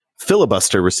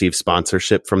Filibuster receives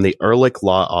sponsorship from the Ehrlich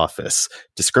Law Office,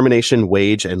 Discrimination,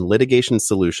 Wage, and Litigation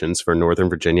Solutions for Northern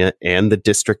Virginia and the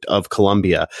District of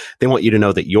Columbia. They want you to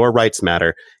know that your rights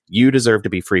matter. You deserve to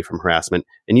be free from harassment,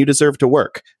 and you deserve to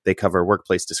work. They cover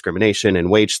workplace discrimination and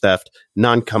wage theft,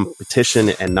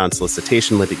 non-competition and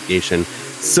non-solicitation litigation,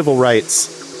 civil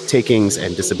rights, takings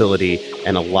and disability,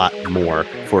 and a lot more.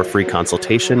 For a free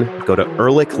consultation, go to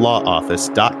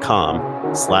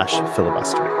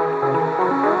ehrlichlawoffice.com/filibuster.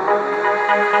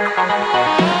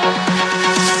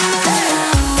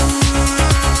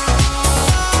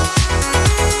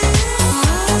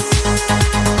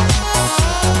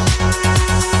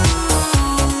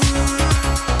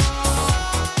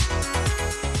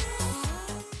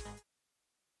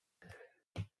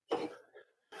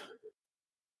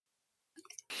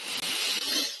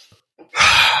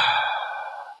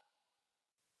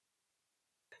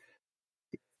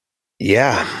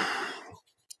 Yeah.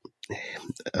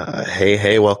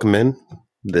 Hey, welcome in.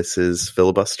 This is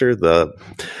Filibuster, the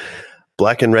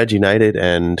Black and Red United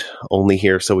and Only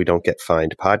Here So We Don't Get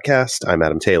Fined podcast. I'm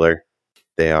Adam Taylor.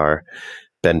 They are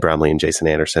Ben Bromley and Jason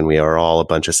Anderson. We are all a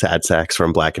bunch of sad sacks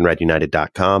from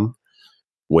blackandredunited.com,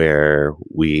 where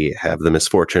we have the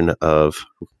misfortune of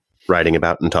writing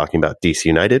about and talking about DC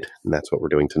United, and that's what we're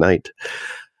doing tonight.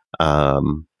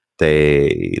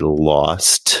 They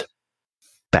lost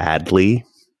badly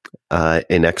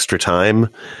in extra time,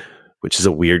 which is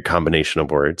a weird combination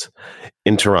of words,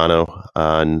 in Toronto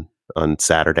on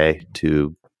Saturday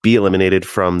to be eliminated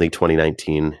from the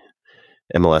 2019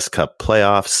 MLS Cup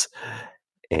playoffs,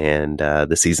 and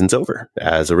the season's over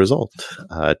as a result.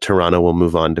 Toronto will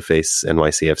move on to face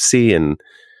NYCFC, and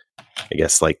I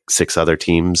guess like 6 other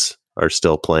teams are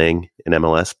still playing in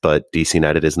MLS, but DC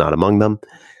United is not among them.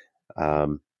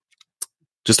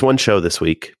 Just one show this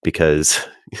week because,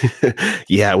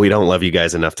 yeah, we don't love you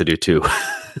guys enough to do 2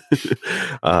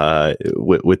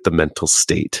 with the mental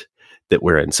state that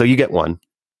we're in. So you get one.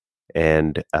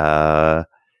 And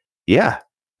yeah,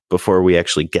 before we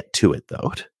actually get to it,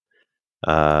 though,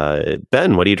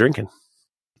 Ben, what are you drinking?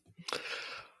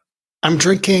 I'm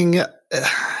drinking,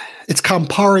 it's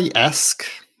Campari-esque.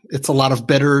 It's a lot of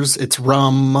bitters. It's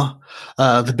rum.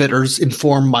 The bitters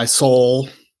inform my soul.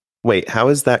 Wait, how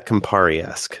is that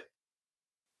Campari-esque?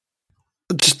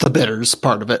 Just the bitters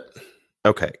part of it.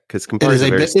 Okay, because Campari is a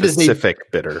very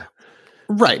specific bitter.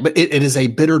 Right, but it is a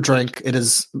bitter drink. It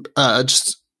is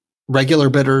just regular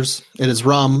bitters. It is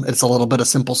rum. It's a little bit of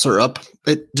simple syrup.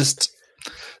 The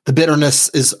bitterness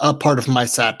is a part of my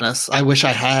sadness. I wish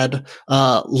I had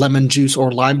lemon juice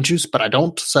or lime juice, but I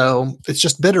don't. So it's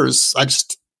just bitters. I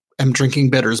just am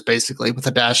drinking bitters, basically, with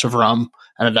a dash of rum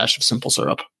and a dash of simple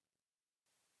syrup.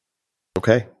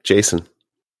 Okay, Jason,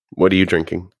 what are you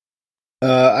drinking?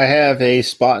 I have a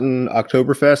Spaten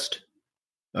Oktoberfest,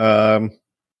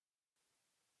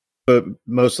 but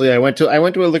mostly I went to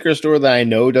a liquor store that I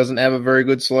know doesn't have a very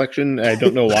good selection. I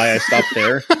don't know why I stopped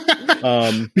there.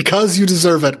 Because you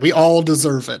deserve it. We all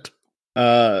deserve it.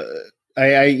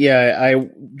 I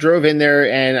drove in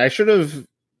there, and I should have.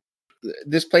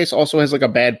 This place also has like a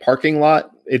bad parking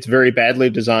lot. It's very badly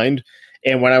designed.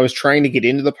 And when I was trying to get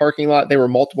into the parking lot, there were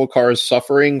multiple cars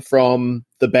suffering from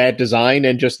the bad design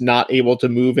and just not able to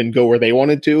move and go where they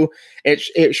wanted to.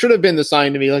 It should have been the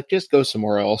sign to me, like, just go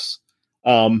somewhere else.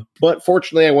 But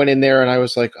fortunately, I went in there and I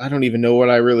was like, I don't even know what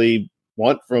I really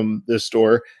want from this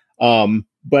store.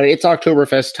 But it's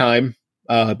Oktoberfest time,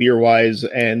 beer-wise,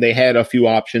 and they had a few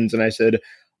options. And I said,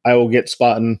 I will get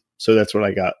Spaten. So that's what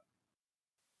I got.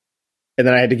 And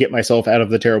then I had to get myself out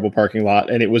of the terrible parking lot,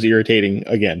 and it was irritating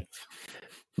again.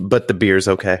 But the beer's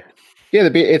okay. Yeah,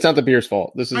 it's not the beer's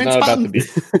fault. This is not about the beer.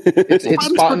 It's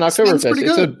Spaten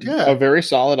Oktoberfest. It's a very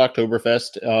solid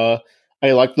Oktoberfest.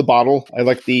 I like the bottle. I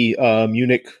like the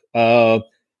Munich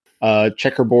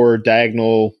checkerboard,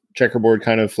 diagonal checkerboard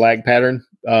kind of flag pattern.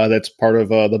 That's part of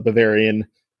the Bavarian.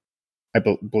 I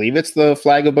believe it's the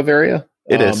flag of Bavaria.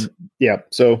 It is. Yeah,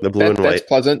 so the blue and white. That's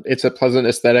pleasant. It's a pleasant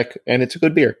aesthetic, and it's a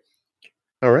good beer.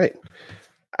 All right.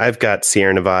 I've got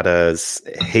Sierra Nevada's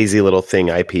Hazy Little Thing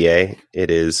IPA. It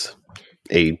is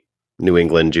a New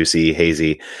England juicy,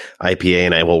 hazy IPA,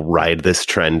 and I will ride this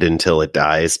trend until it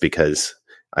dies because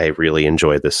I really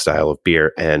enjoy this style of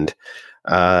beer. And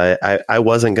I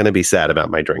wasn't going to be sad about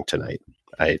my drink tonight.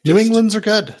 New England's are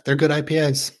good. They're good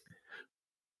IPAs.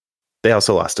 They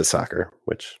also lost to soccer,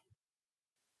 which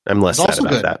I'm less sad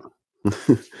about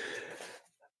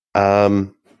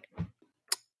that.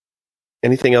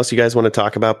 Anything else you guys want to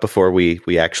talk about before we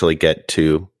actually get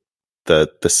to the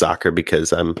soccer?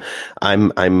 Because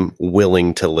I'm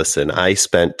willing to listen. I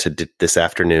spent this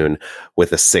afternoon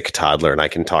with a sick toddler, and I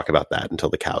can talk about that until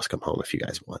the cows come home if you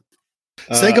guys want.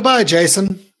 Say goodbye,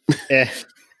 Jason.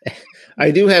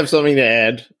 I do have something to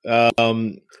add.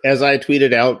 As I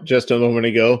tweeted out just a moment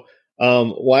ago,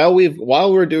 while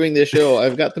we're doing this show,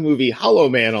 I've got the movie Hollow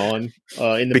Man on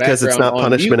in the because it's not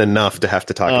punishment enough to have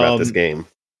to talk about this game.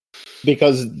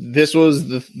 Because this was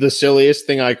the silliest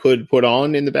thing I could put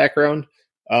on in the background.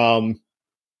 So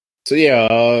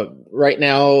yeah, right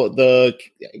now the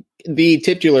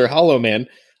titular Hollow Man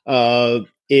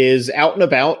is out and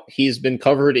about. He's been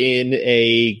covered in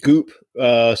a goop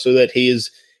so that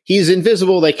he's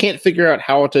invisible. They can't figure out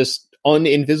how to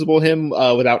uninvisible him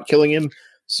without killing him.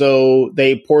 So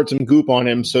they poured some goop on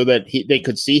him so that they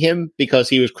could see him, because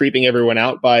he was creeping everyone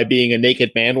out by being a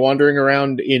naked man wandering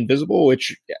around invisible,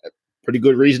 which pretty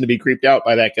good reason to be creeped out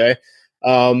by that guy.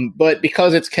 But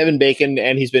because it's Kevin Bacon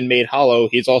and he's been made hollow,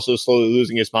 he's also slowly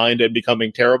losing his mind and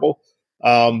becoming terrible.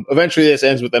 Eventually this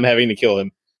ends with them having to kill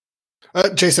him.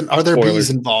 Jason, are there bees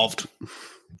involved?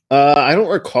 I don't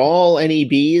recall any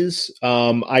bees.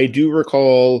 I do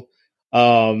recall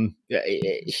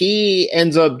he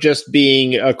ends up just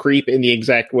being a creep in the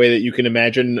exact way that you can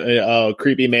imagine a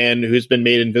creepy man who's been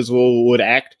made invisible would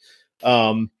act.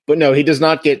 But no, he does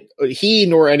not he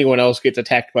nor anyone else gets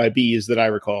attacked by bees that I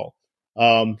recall.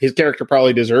 His character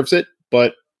probably deserves it,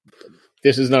 but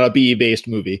this is not a bee-based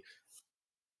movie.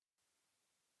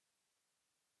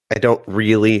 I don't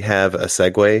really have a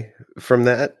segue from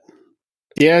that.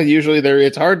 Yeah, usually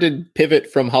it's hard to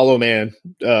pivot from Hollow Man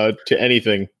to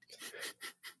anything.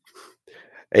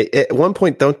 At one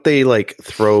point, don't they like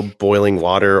throw boiling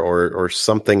water or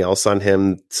something else on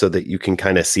him so that you can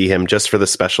kind of see him just for the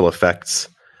special effects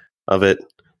of it?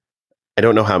 I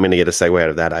don't know how I'm going to get a segue out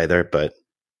of that either, but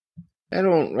I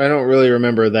don't really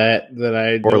remember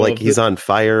that or like he's on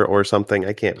fire or something.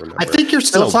 I can't remember. I think you're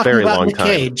still talking about Nick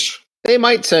Cage. They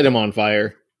might set him on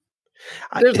fire.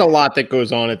 There's a lot that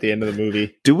goes on at the end of the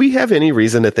movie. Do we have any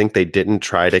reason to think they didn't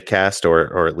try to cast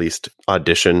or at least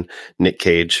audition Nick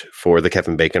Cage for the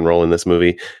Kevin Bacon role in this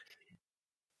movie?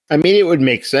 I mean, it would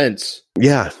make sense.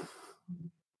 Yeah.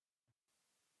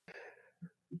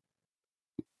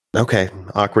 Okay.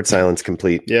 Awkward silence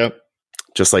complete. Yep.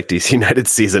 Just like DC United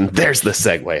season. There's the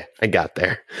segue. I got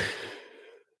there.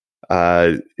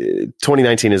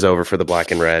 2019 is over for the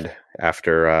Black and Red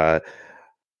after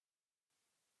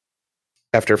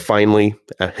finally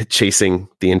chasing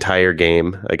the entire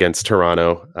game against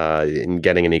Toronto and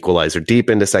getting an equalizer deep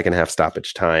into second half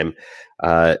stoppage time.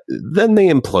 Then they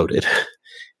imploded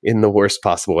in the worst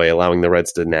possible way, allowing the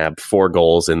Reds to nab 4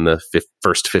 goals in the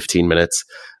first 15 minutes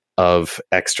of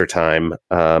extra time.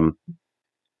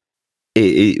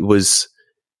 It was,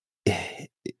 I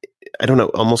don't know,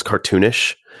 almost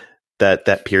cartoonish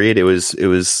that period. It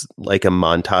was like a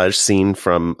montage scene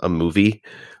from a movie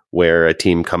where a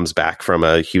team comes back from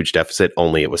a huge deficit,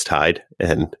 only it was tied.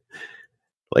 And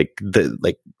like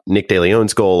Nick De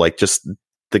Leon's goal, like just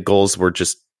the goals were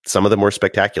just, some of them were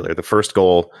spectacular. The first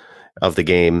goal of the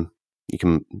game, you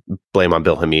can blame on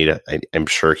Bill Hamid. I'm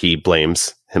sure he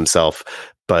blames himself,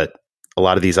 but a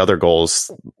lot of these other goals,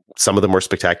 some of them were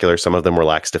spectacular. Some of them were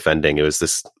lax defending. It was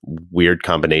this weird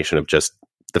combination of just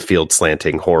the field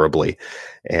slanting horribly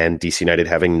and DC United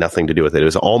having nothing to do with it. It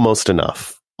was almost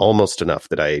enough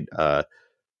that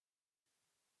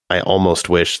I almost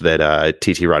wish that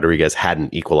TT Rodriguez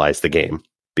hadn't equalized the game,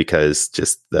 because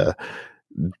just the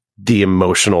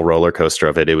emotional roller coaster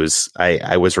of it. It was,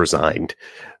 I was resigned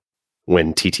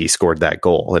when TT scored that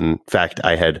goal. In fact,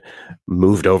 I had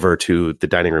moved over to the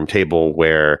dining room table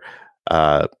where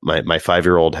my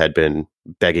 5-year-old had been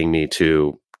begging me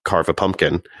to carve a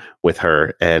pumpkin with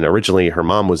her. And originally her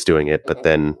mom was doing it, but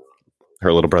then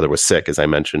her little brother was sick, as I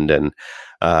mentioned, and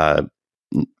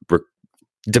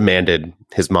demanded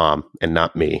his mom and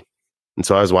not me. And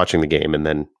so I was watching the game and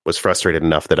then was frustrated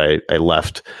enough that I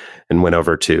left and went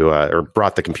over to, or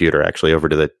brought the computer actually over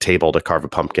to the table to carve a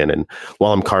pumpkin. And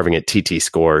while I'm carving it, TT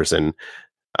scores, and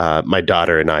my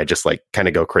daughter and I just like kind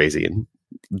of go crazy. And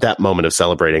that moment of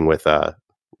celebrating with my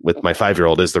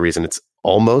 5-year-old is the reason it's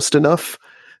almost enough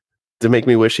to make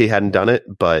me wish he hadn't done it,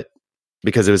 but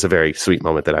because it was a very sweet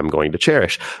moment that I'm going to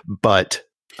cherish. But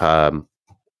that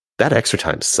extra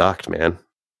time sucked, man.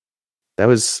 That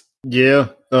was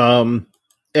and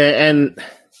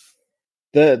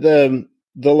the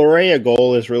Lorea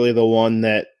goal is really the one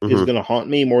that is going to haunt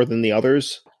me more than the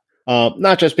others.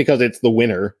 Not just because it's the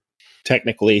winner,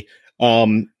 technically,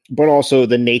 but also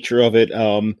the nature of it.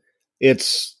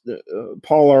 It's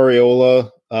Paul Arriola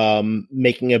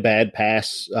making a bad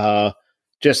pass,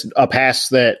 just a pass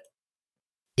that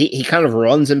he kind of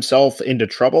runs himself into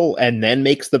trouble and then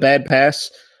makes the bad pass.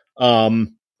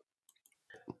 And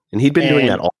he'd been doing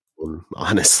that all,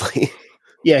 honestly.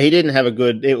 Yeah, he didn't have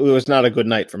it was not a good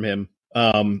night from him.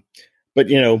 But,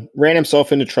 ran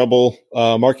himself into trouble.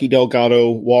 Marky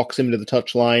Delgado walks him to the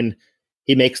touchline.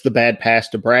 He makes the bad pass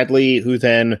to Bradley, who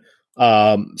then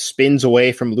spins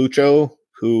away from Lucho,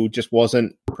 who just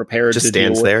wasn't prepared Just to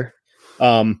deal stands with. there.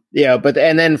 And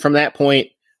then from that point,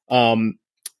 a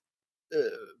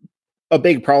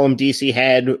big problem DC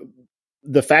had,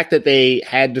 the fact that they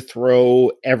had to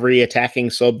throw every attacking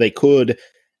sub they could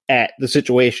at the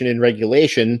situation in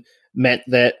regulation meant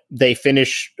that they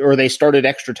started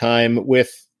extra time with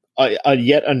a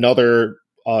yet another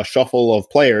shuffle of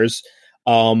players.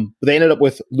 They ended up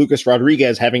with Lucas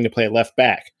Rodriguez having to play left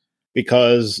back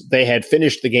because they had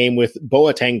finished the game with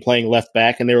Boateng playing left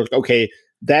back, and they were like, okay,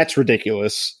 that's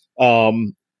ridiculous.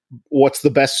 What's the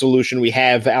best solution we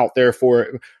have out there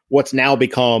for what's now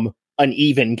become an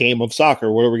even game of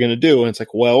soccer? What are we going to do? And it's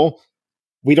like, well,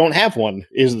 we don't have one,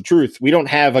 is the truth. We don't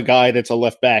have a guy that's a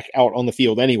left back out on the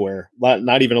field anywhere,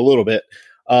 not even a little bit.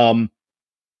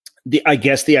 I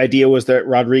guess the idea was that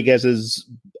Rodriguez's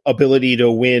ability to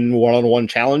win one-on-one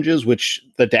challenges, which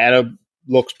the data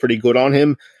looks pretty good on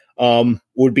him,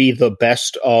 would be the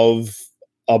best of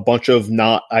a bunch of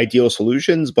not ideal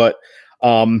solutions. But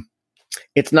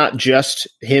it's not just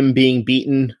him being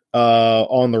beaten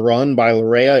on the run by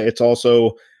Larea. It's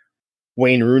also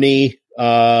Wayne Rooney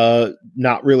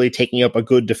not really taking up a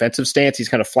good defensive stance. He's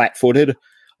kind of flat-footed.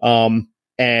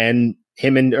 And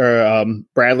him and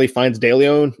Bradley finds De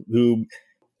Leon, who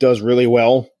does really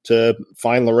well to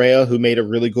find Larea, who made a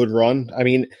really good run. I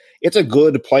mean, it's a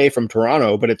good play from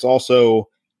Toronto, but it's also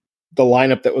the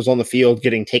lineup that was on the field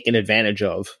getting taken advantage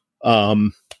of.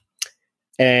 And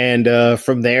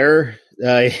from there,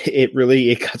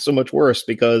 it got so much worse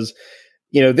because,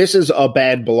 this is a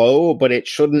bad blow, but it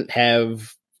shouldn't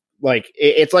have,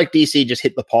 it's like DC just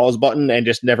hit the pause button and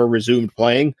just never resumed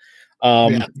playing.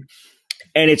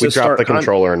 And we dropped the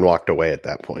controller and walked away at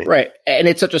that point. Right. And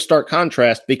it's such a stark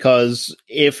contrast because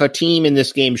if a team in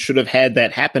this game should have had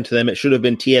that happen to them, it should have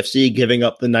been TFC giving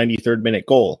up the 93rd minute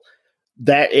goal.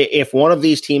 That if one of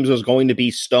these teams was going to be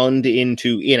stunned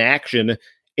into inaction,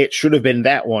 it should have been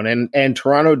that one. And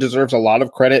Toronto deserves a lot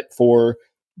of credit for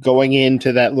going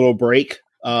into that little break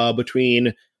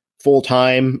between full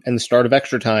time and the start of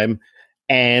extra time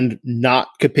and not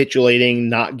capitulating,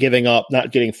 not giving up,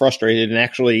 not getting frustrated, and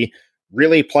actually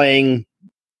really playing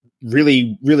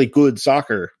really, really good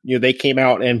soccer. They came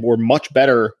out and were much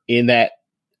better in that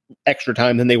extra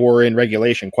time than they were in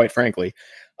regulation, quite frankly.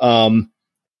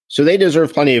 So they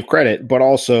deserve plenty of credit, but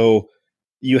also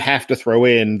you have to throw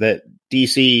in that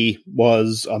DC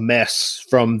was a mess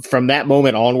from that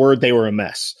moment onward. They were a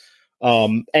mess.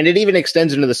 And it even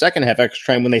extends into the second half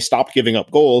extra time when they stopped giving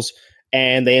up goals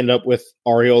and they ended up with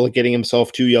Ariola getting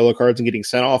himself 2 yellow cards and getting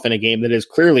sent off in a game that is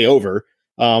clearly over.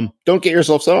 Don't get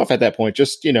yourself sent off at that point.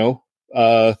 Just,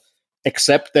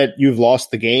 accept that you've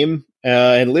lost the game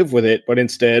and live with it. But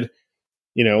instead,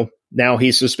 now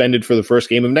he's suspended for the first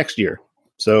game of next year.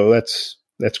 So that's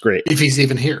great. If he's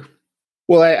even here.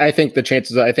 Well, I think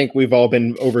I think we've all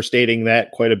been overstating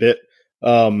that quite a bit.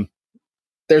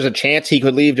 There's a chance he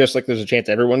could leave, just like there's a chance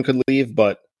everyone could leave.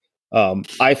 But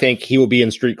I think he will be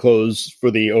in street clothes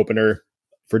for the opener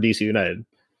for DC United.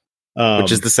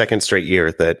 Which is the second straight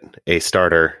year that a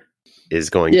starter is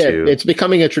going to. It's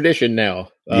becoming a tradition now.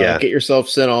 Get yourself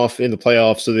sent off in the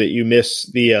playoffs so that you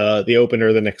miss the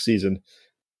opener the next season.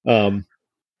 But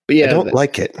yeah, I don't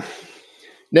like it.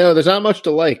 No, there's not much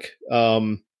to like.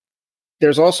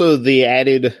 There's also the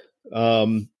added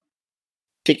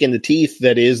kick in the teeth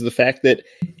that is the fact that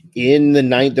in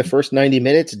the first 90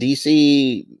 minutes,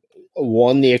 DC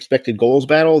won the expected goals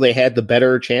battle. They had the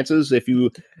better chances. If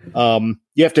you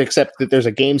have to accept that there's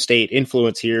a game state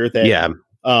influence here that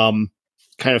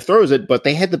kind of throws it, but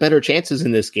they had the better chances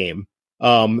in this game.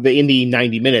 In the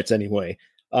 90 minutes anyway.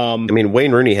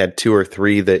 Wayne Rooney had 2 or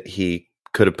 3 that he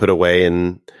could have put away,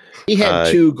 and he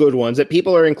had 2 good ones that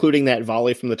people are including that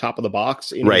volley from the top of the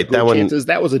box. In right, that chances.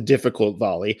 That was a difficult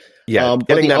volley. Yeah,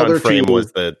 getting that on frame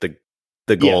was the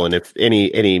goal, and if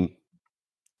any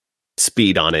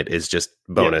speed on it is just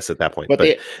bonus at that point. But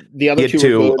the other he had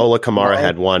 2. Ola Kamara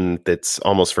had one that's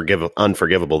almost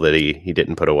unforgivable that he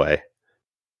didn't put away.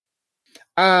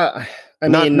 I'm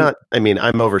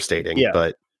overstating,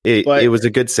 but it was a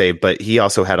good save, but he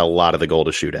also had a lot of the goal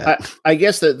to shoot at. I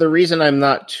guess that the reason I'm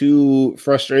not too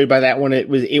frustrated by that one, it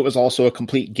was also a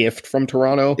complete gift from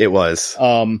Toronto. It was.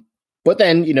 But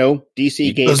then,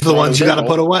 DC gave those are the ones you got to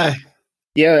put away.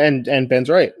 Yeah, and Ben's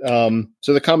right.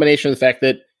 So the combination of the fact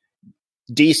that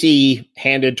DC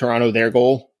handed Toronto their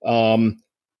goal,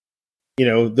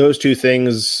 those two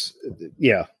things,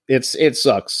 it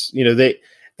sucks.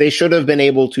 they should have been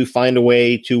able to find a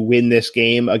way to win this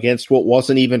game against what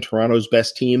wasn't even Toronto's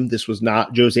best team. This was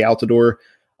not Jose Altidore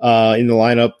in the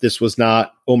lineup. This was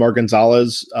not Omar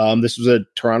Gonzalez. This was a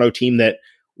Toronto team that,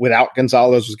 without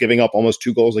Gonzalez, was giving up almost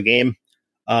 2 goals a game.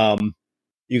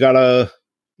 You gotta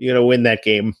win that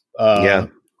game,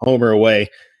 home or away,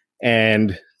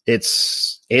 and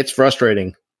it's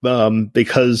frustrating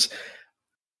because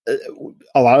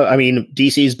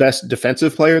DC's best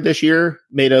defensive player this year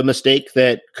made a mistake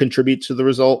that contributes to the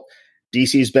result.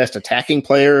 DC's best attacking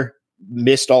player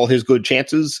missed all his good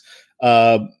chances.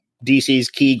 DC's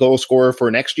key goal scorer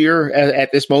for next year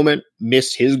at this moment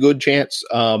missed his good chance.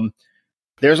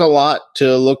 There's a lot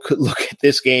to look at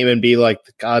this game and be like,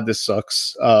 God, this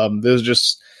sucks.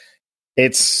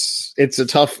 It's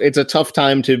a tough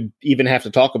time to even have to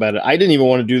talk about it. I didn't even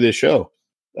want to do this show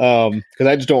because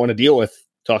I just don't want to deal with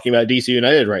talking about DC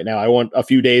United right now. I want a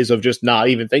few days of just not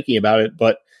even thinking about it.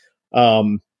 But,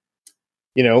 I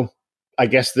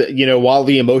guess that, while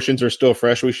the emotions are still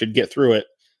fresh, we should get through it.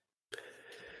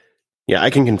 Yeah, I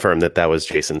can confirm that was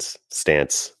Jason's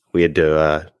stance. We had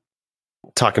to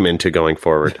talk him into going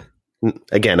forward.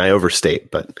 Again, I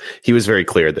overstate, but he was very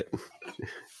clear that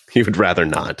he would rather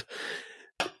not.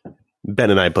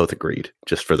 Ben and I both agreed,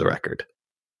 just for the record.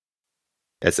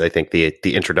 As I think the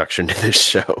introduction to this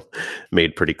show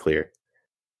made pretty clear.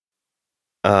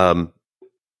 I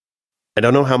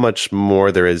don't know how much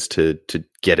more there is to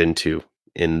get into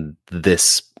in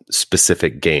this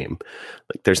specific game.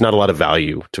 Like, there's not a lot of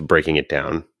value to breaking it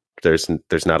down. There's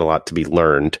not a lot to be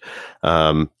learned.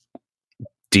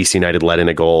 DC United let in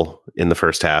a goal in the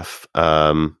first half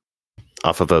off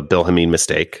of a Bill Hameen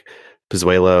mistake.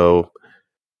 Pizzuelo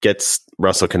gets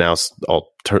Russell Canouse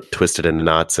all twisted into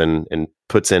knots and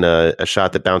puts in a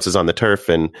shot that bounces on the turf.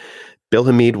 And Bill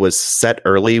Hamid was set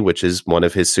early, which is one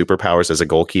of his superpowers as a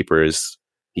goalkeeper, is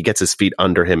he gets his feet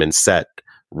under him and set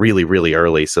really, really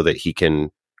early so that he can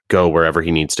go wherever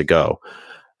he needs to go.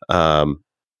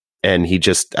 And he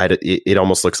just, it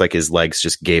almost looks like his legs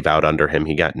just gave out under him.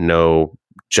 He got no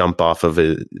jump off of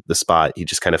the spot. He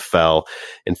just kind of fell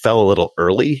a little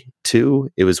early too.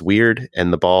 It was weird.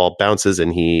 And the ball bounces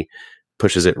and he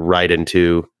pushes it right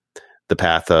into the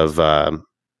path of, I've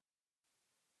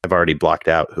already blocked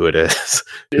out who it is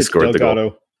who scored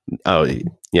Delgado. The goal. Oh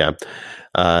yeah.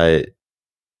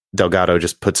 Delgado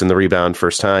just puts in the rebound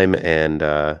first time, and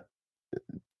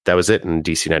that was it. And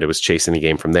DC United was chasing the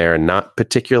game from there, and not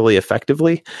particularly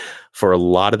effectively for a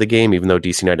lot of the game. Even though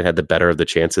DC United had the better of the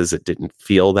chances, it didn't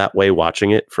feel that way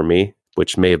watching it for me,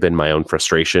 which may have been my own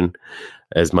frustration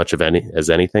as much as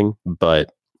anything.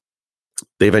 But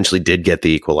they eventually did get the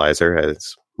equalizer,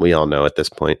 as we all know at this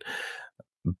point.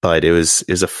 But it was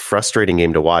a frustrating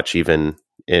game to watch, even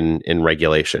in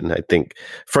regulation. I think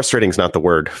frustrating is not the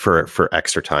word for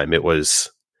extra time. That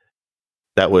was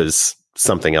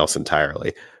something else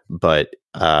entirely. But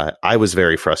I was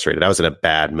very frustrated. I was in a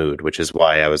bad mood, which is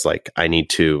why I was like, I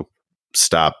need to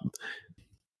stop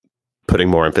putting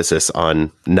more emphasis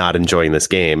on not enjoying this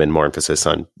game and more emphasis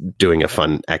on doing a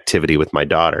fun activity with my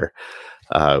daughter,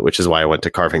 which is why I went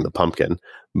to carving the pumpkin.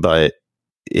 But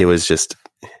it was just,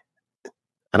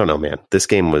 I don't know, man. This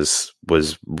game was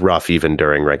rough even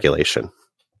during regulation.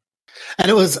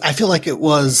 And I feel like it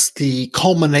was the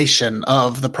culmination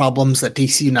of the problems that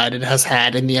DC United has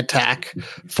had in the attack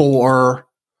for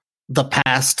the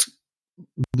past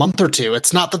month or two.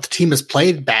 It's not that the team has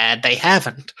played bad. They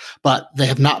haven't, but they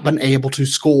have not been able to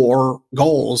score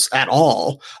goals at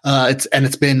all.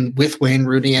 It's been with Wayne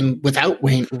Rooney and without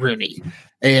Wayne Rooney.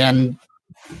 And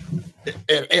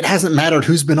it hasn't mattered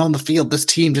who's been on the field. This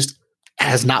team just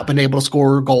has not been able to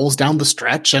score goals down the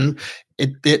stretch, and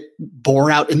it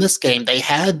bore out in this game. They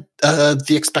had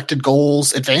the expected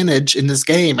goals advantage in this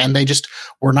game, and they just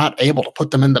were not able to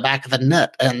put them in the back of the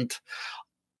net. And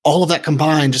all of that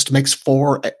combined just makes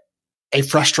for a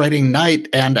frustrating night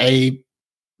and a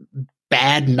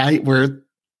bad night where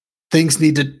things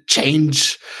need to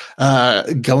change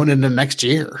going into next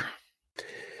year.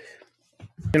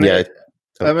 I'm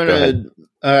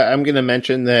going to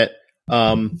mention that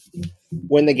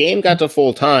when the game got to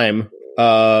full time,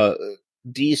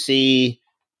 DC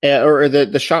or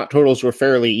the shot totals were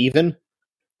fairly even.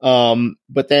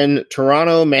 But then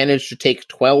Toronto managed to take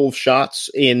 12 shots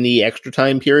in the extra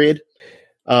time period.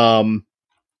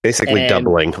 Basically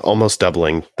almost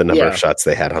doubling the number of shots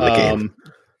they had on the game.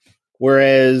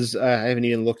 Whereas I haven't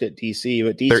even looked at DC,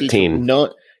 but DC 13.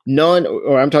 None,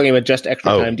 or I'm talking about just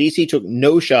extra time. DC took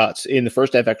no shots in the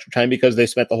first half extra time because they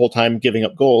spent the whole time giving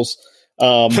up goals.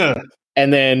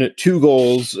 And then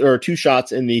 2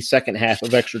 shots in the second half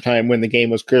of extra time when the game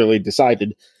was clearly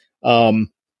decided.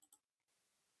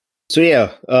 So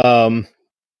yeah,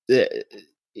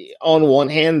 on one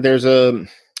hand, there's a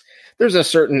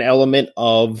certain element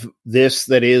of this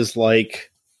that is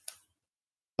like,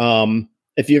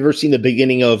 if you've ever seen the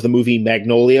beginning of the movie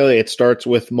Magnolia, it starts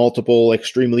with multiple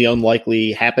extremely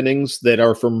unlikely happenings that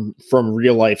are from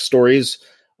real life stories.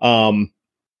 And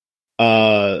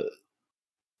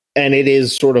it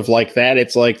is sort of like that.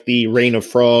 It's like the rain of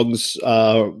frogs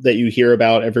that you hear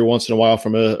about every once in a while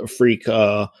from a freak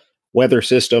weather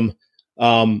system.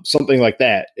 Something like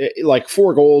that. Like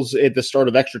 4 goals at the start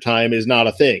of extra time is not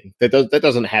a thing. That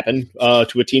doesn't happen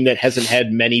to a team that hasn't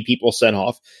had many people sent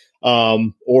off.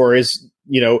 Or is,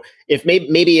 if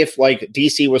maybe if like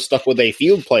DC was stuck with a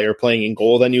field player playing in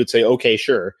goal, then you would say, okay,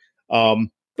 sure.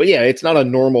 But yeah, it's not a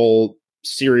normal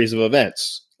series of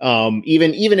events.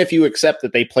 Even if you accept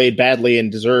that they played badly and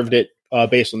deserved it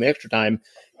based on the extra time,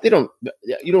 you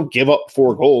don't give up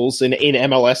 4 goals in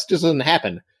MLS. It just doesn't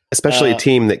happen. Especially a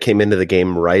team that came into the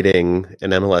game riding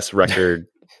an MLS record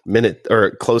minute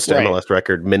or close to MLS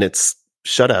record minutes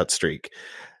shutout streak.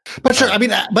 But sure, I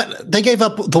mean, but they gave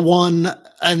up the one,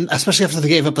 and especially after they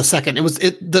gave up the second,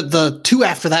 the 2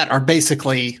 after that are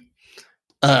basically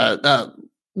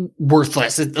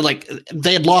worthless. Like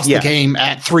they had lost the game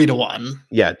at 3-1.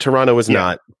 Yeah, Toronto was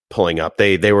not pulling up.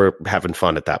 They were having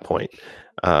fun at that point,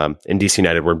 and DC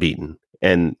United were beaten.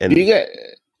 And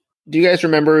do you guys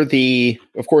remember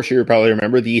of course you probably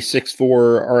remember the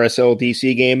 6-4 RSL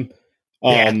DC game?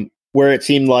 Where it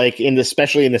seemed like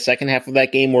especially in the second half of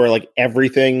that game where like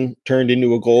everything turned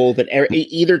into a goal, that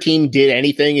either team did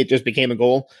anything, it just became a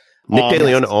goal. Nick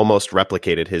DeLeon almost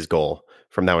replicated his goal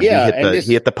from that one. He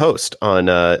hit the post on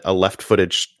a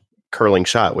left-footed curling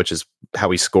shot, which is how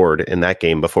he scored in that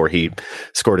game before he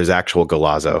scored his actual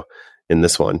golazo in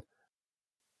this one.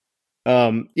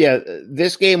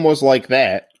 This game was like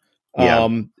that.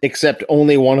 Except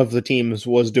only one of the teams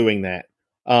was doing that.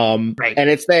 And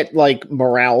it's that like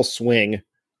morale swing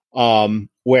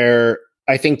where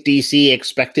I think DC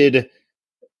expected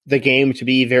the game to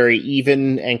be very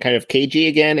even and kind of cagey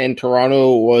again, and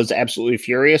Toronto was absolutely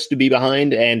furious to be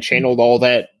behind and channeled all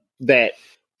that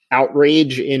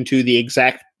outrage into the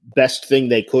exact best thing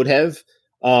they could have.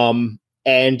 And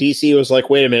DC was like,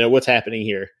 wait a minute, what's happening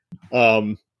here?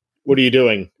 What are you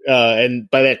doing? And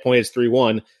by that point it's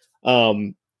 3-1.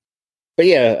 But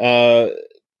yeah,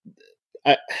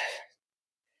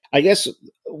 I guess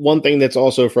one thing that's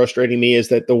also frustrating me is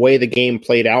that the way the game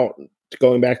played out,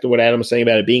 going back to what Adam was saying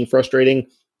about it being frustrating,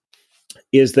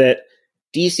 is that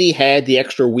DC had the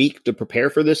extra week to prepare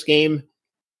for this game,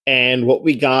 and what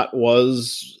we got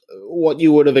was what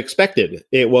you would have expected.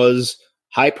 It was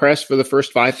high press for the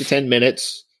first 5 to 10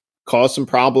 minutes, caused some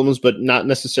problems, but not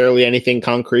necessarily anything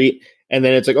concrete. And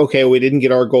then it's like, okay, we didn't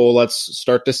get our goal. Let's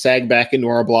start to sag back into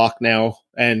our block now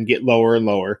and get lower and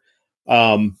lower.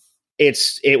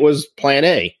 It was plan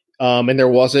A. And there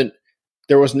was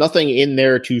nothing in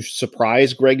there to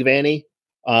surprise Greg Vanney,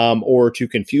 or to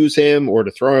confuse him or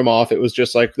to throw him off. It was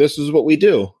just like, this is what we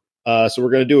do. So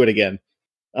we're going to do it again.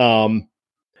 And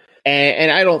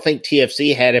I don't think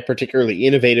TFC had a particularly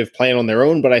innovative plan on their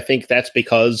own, but I think that's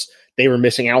because they were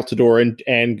missing Altidore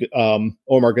and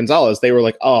Omar Gonzalez. They were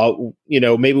like, oh,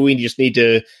 maybe we just need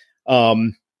to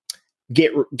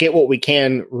get what we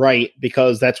can right,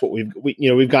 because that's what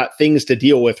we've got things to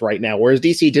deal with right now. Whereas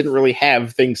DC didn't really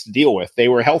have things to deal with. They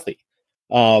were healthy.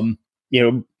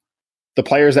 The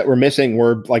players that were missing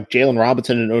were like Jalen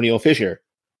Robinson and O'Neal Fisher.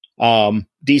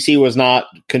 DC was not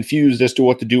confused as to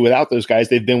what to do without those guys.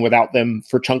 They've been without them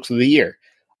for chunks of the year.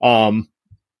 The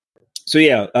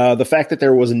fact that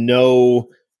there was no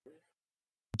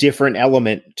different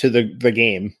element to the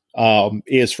game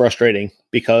is frustrating,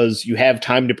 because you have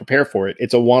time to prepare for it.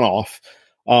 It's a one-off.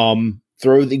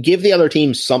 Give the other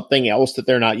team something else that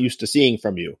they're not used to seeing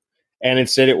from you. And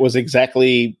instead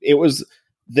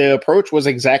the approach was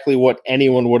exactly what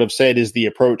anyone would have said is the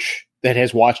approach that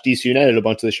has watched DC United a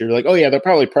bunch this year. Like, oh yeah, they'll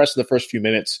probably press the first few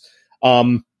minutes.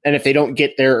 And if they don't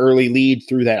get their early lead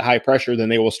through that high pressure, then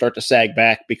they will start to sag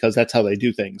back, because that's how they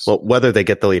do things. Well, whether they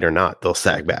get the lead or not, they'll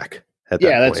sag back.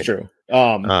 That's true.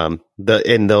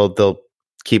 They'll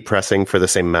keep pressing for the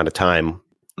same amount of time,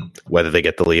 whether they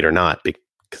get the lead or not,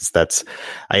 because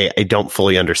I don't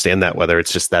fully understand that, whether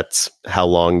it's just that's how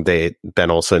long Ben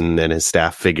Olsen and his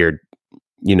staff figured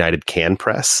United can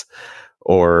press,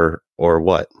 or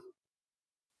what.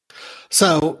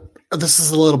 So this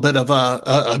is a little bit of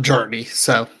a journey,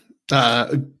 so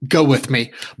go with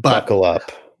me. But buckle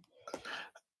up.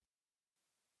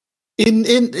 In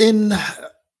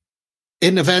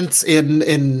events,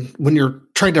 in when you're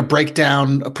trying to break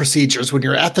down procedures, when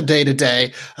you're at the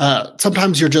day-to-day,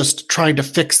 sometimes you're just trying to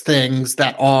fix things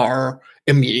that are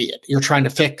immediate. You're trying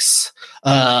to fix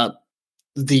the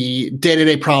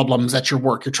day-to-day problems at your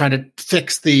work. You're trying to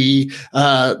fix the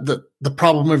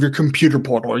problem of your computer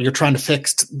portal, or you're trying to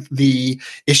fix the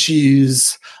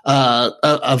issues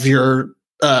of your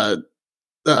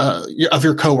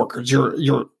coworkers.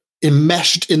 You're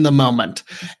enmeshed in the moment,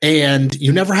 and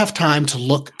you never have time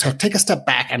to take a step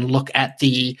back and look at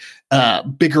the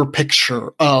bigger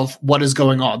picture of what is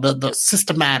going on, the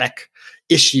systematic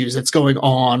issues that's going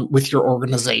on with your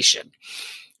organization.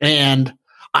 And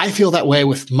I feel that way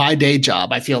with my day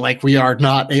job. I feel like we are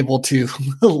not able to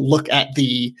look at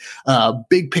the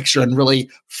big picture and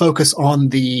really focus on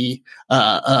the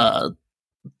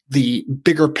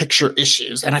bigger picture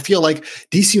issues. And I feel like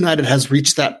DC United has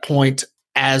reached that point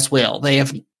as well.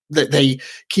 They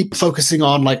keep focusing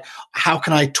on, like, how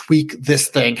can I tweak this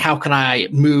thing? How can I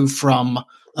move from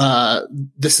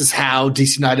this is how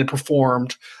DC United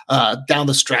performed down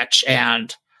the stretch,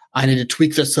 and I need to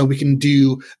tweak this so we can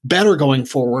do better going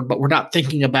forward, but we're not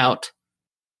thinking about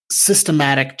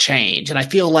systematic change. And I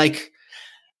feel like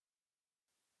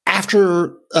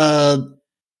after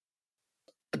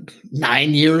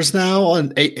 9 years now,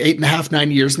 and 8.5,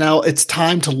 9 years now, it's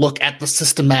time to look at the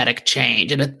systematic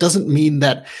change. And it doesn't mean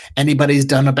that anybody's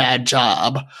done a bad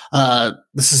job.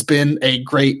 This has been a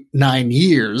great 9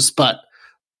 years, but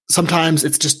sometimes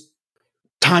it's just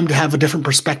time to have a different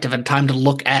perspective and time to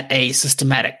look at a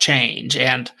systematic change.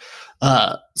 And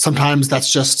sometimes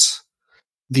that's just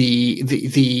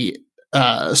the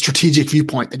strategic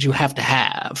viewpoint that you have to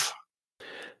have.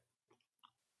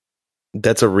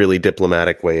 That's a really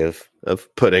diplomatic way of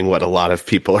putting what a lot of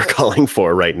people are calling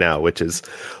for right now, which is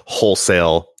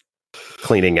wholesale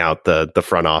cleaning out the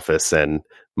front office and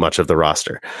much of the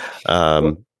roster.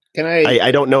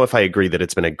 I don't know if I agree that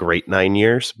it's been a great 9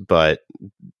 years, but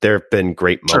there have been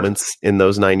great moments in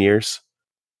those 9 years.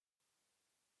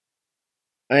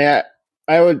 I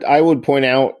would point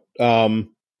out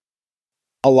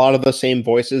a lot of the same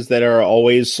voices that are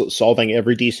always solving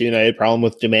every DC United problem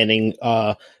with demanding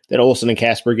that Olsen and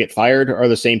Casper get fired are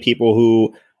the same people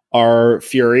who are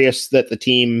furious that the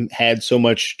team had so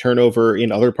much turnover in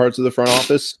other parts of the front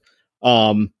office.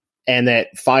 And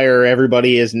that fire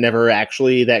everybody is never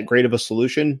actually that great of a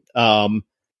solution.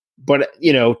 But,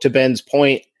 to Ben's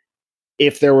point,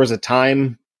 if there was a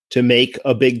time to make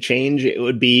a big change, it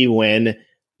would be when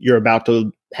you're about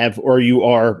to have, or you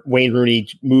are, Wayne Rooney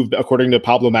moved, according to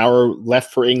Pablo Maurer,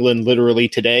 left for England literally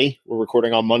today. We're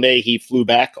recording on Monday. He flew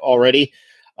back already.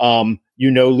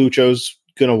 Lucho's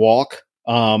going to walk.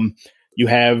 You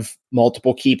have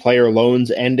multiple key player loans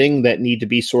ending that need to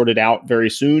be sorted out very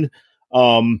soon.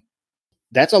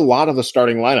 That's a lot of the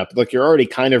starting lineup. Like, you're already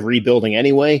kind of rebuilding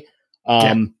anyway.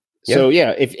 So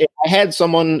if I had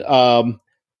someone, I'm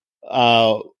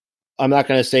not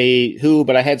going to say who,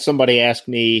 but I had somebody ask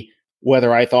me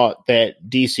whether I thought that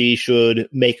DC should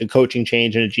make a coaching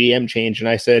change and a GM change. And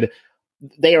I said,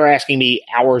 they are asking me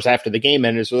hours after the game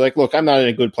ended. So like, look, I'm not in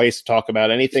a good place to talk about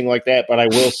anything like that, but I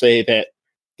will say that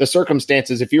the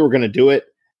circumstances, if you were going to do it,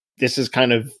 this is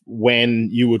kind of when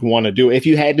you would want to do it. If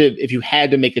you had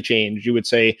to make a change, you would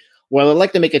say, well, I'd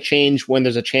like to make a change when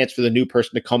there's a chance for the new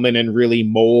person to come in and really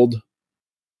mold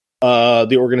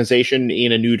the organization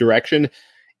in a new direction.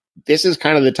 This is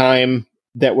kind of the time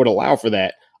that would allow for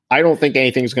that. I don't think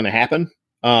anything's going to happen.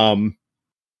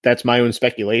 That's my own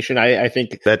speculation. I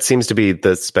think that seems to be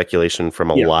the speculation from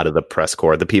a lot of the press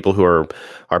corps, the people who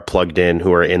are plugged in,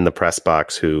 who are in the press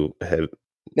box, who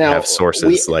have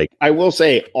sources. I will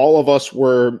say, all of us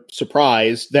were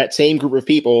surprised. That same group of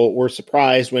people were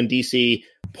surprised when DC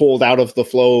pulled out of the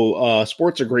Flow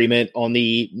sports agreement on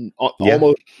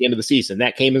almost the end of the season.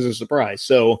 That came as a surprise.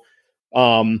 So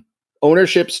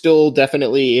ownership still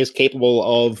definitely is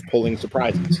capable of pulling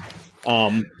surprises.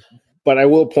 But I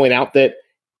will point out that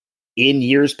in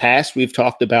years past, we've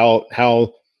talked about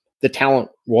how the talent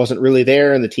wasn't really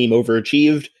there and the team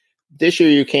overachieved. This year,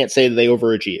 you can't say that they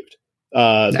overachieved.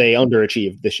 They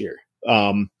underachieved this year.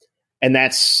 And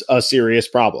that's a serious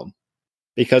problem,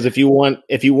 because if you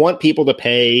want people to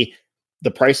pay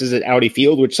the prices at Audi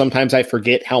Field, which sometimes I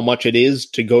forget how much it is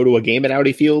to go to a game at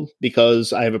Audi Field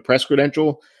because I have a press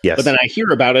credential. Yes. But then I hear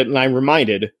about it and I'm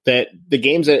reminded that the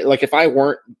games that, like,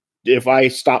 if I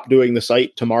stopped doing the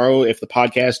site tomorrow, if the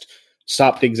podcast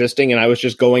stopped existing and I was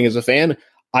just going as a fan,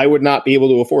 I would not be able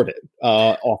to afford it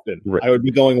often. Right. I would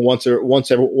be going once in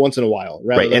a while.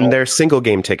 Right, and their single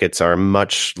game tickets are a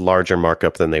much larger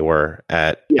markup than they were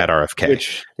at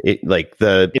RFK.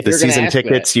 The season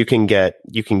tickets you can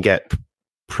get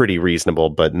pretty reasonable,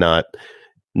 but not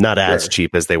Not as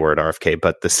cheap as they were at RFK,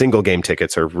 but the single game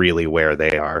tickets are really where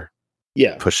they are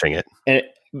pushing it.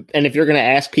 And if you're going to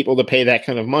ask people to pay that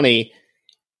kind of money,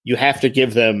 you have to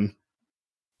give them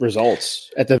results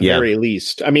at the very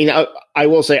least. I mean, I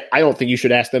will say, I don't think you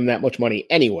should ask them that much money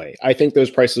anyway. I think those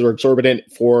prices are exorbitant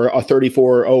for a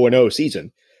 34-0-0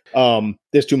 season.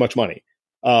 There's too much money.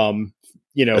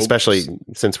 Especially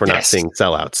since we're not seeing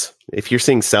sellouts. If you're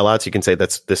seeing sellouts, you can say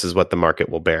this is what the market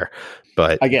will bear.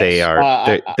 But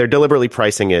they're deliberately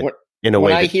pricing it in a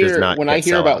way that does not. When I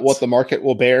hear about what the market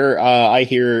will bear, I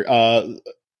hear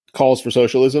calls for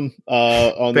socialism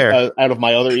out of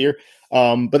my other ear.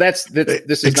 But this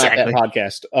is exactly. Not that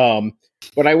podcast.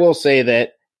 But I will say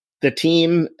that the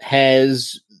team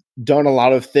has done a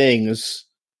lot of things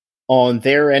on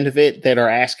their end of it that are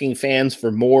asking fans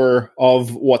for more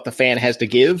of what the fan has to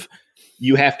give.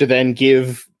 You have to then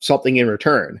give something in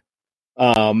return.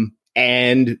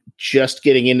 And just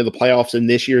getting into the playoffs in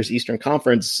this year's Eastern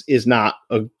Conference is not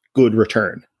a good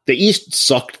return. The East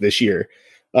sucked this year.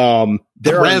 The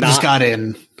Revs got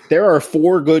in. There are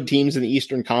 4 good teams in the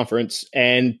Eastern Conference,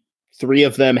 and 3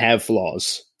 of them have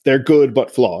flaws. They're good,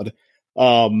 but flawed.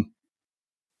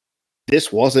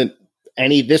 This was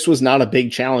not a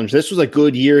big challenge. This was a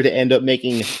good year to end up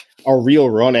making a real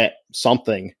run at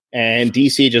something, and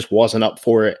DC just wasn't up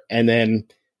for it. And then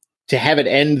to have it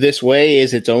end this way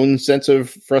is its own sense of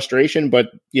frustration. But,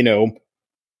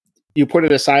 you put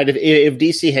it aside. If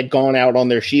DC had gone out on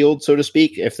their shield, so to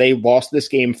speak, if they lost this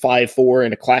game 5-4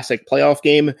 in a classic playoff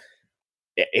game,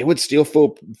 it would still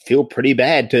feel pretty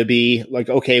bad to be like,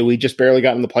 okay, we just barely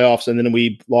got in the playoffs and then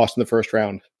we lost in the first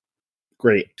round.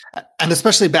 Great. And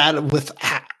especially bad with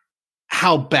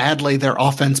how badly their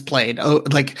offense played.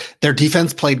 Like their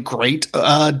defense played great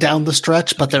down the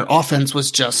stretch, but their offense was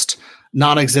just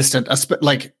non-existent.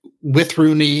 Like with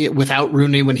Rooney, without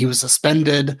Rooney when he was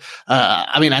suspended.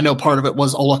 I know part of it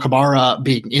was Ola Kamara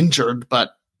being injured,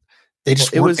 but they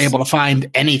just weren't able to find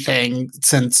anything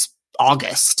since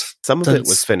August. Some of it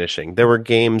was finishing. There were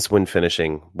games when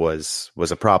finishing was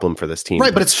a problem for this team.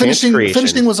 Right, but it's finishing.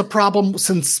 Finishing was a problem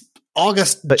since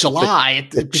August, July.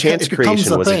 Chance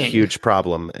creation was a huge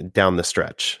problem down the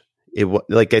stretch.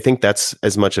 I think that's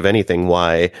as much of anything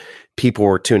why people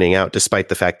were tuning out, despite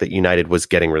the fact that United was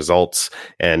getting results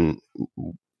and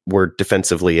were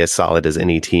defensively as solid as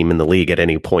any team in the league at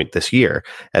any point this year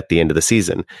at the end of the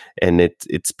season. And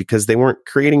it's because they weren't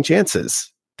creating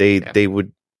chances. They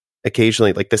would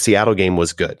occasionally, like the Seattle game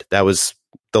was good. That was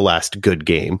the last good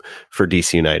game for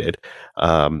DC United.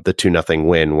 The 2-0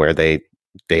 win where they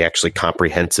actually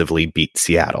comprehensively beat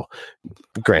Seattle.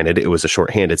 Granted, it was a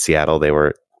shorthanded Seattle. They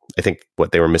were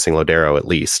missing Lodero at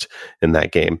least in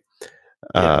that game.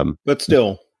 But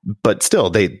still,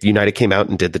 United came out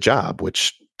and did the job,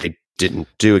 which they didn't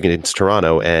do against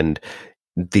Toronto, and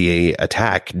the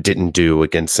attack didn't do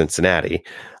against Cincinnati.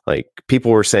 Like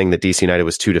people were saying that DC United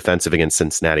was too defensive against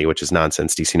Cincinnati, which is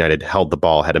nonsense. DC United held the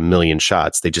ball, had 1 million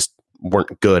shots. They just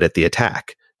weren't good at the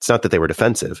attack. It's not that they were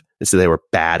defensive; it's that they were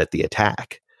bad at the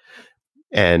attack.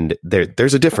 And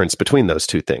there's a difference between those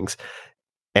two things.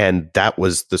 And that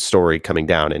was the story coming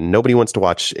down. And nobody wants to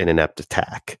watch an inept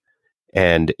attack.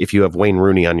 And if you have Wayne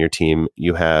Rooney on your team,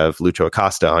 you have Lucho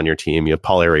Acosta on your team, you have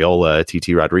Paul Arriola, TT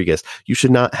Rodriguez, you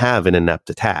should not have an inept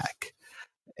attack.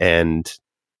 And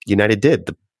United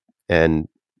did. And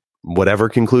whatever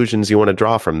conclusions you want to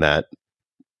draw from that,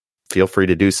 feel free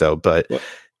to do so.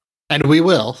 And we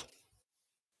will.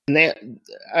 And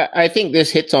I think this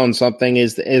hits on something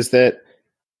is that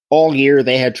all year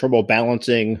they had trouble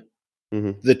balancing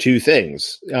the two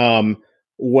things.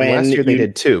 Last year they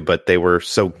did too, but they were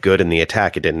so good in the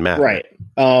attack, it didn't matter. Right.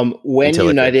 When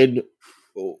United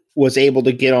was able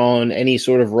to get on any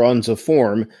sort of runs of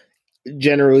form,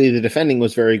 generally the defending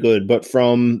was very good. But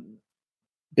from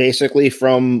the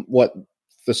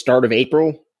start of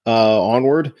April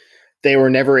onward, they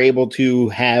were never able to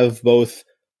have both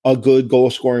a good goal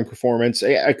scoring performance,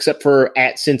 except for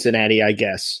at Cincinnati, I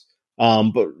guess.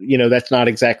 But that's not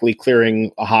exactly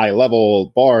clearing a high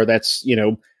level bar. That's,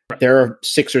 there are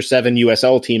 6 or 7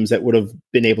 USL teams that would have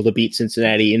been able to beat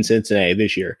Cincinnati in Cincinnati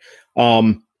this year.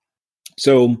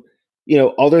 So,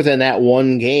 other than that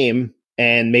one game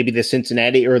and maybe the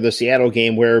Cincinnati or the Seattle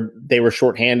game where they were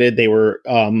shorthanded, they were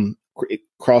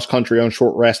cross country on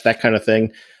short rest, that kind of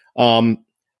thing.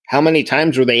 How many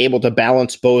times were they able to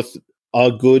balance both a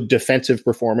good defensive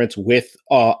performance with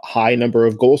a high number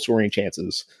of goal scoring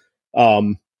chances?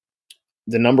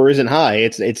 The number isn't high.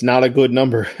 It's not a good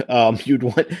number.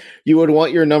 You would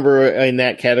want your number in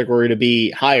that category to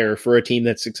be higher for a team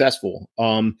that's successful.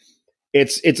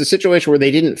 It's a situation where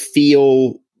they didn't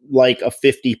feel like a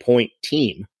 50-point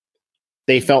team.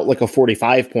 they felt like a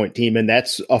 45-point team, and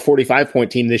that's a 45-point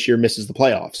team this year misses the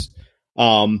playoffs.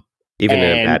 Even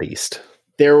in a bad East.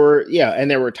 There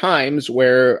were times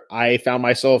where I found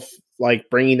myself like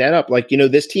bringing that up. Like,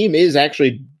 this team is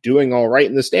actually doing all right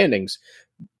in the standings,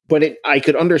 but I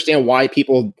could understand why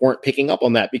people weren't picking up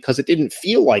on that because it didn't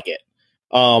feel like it.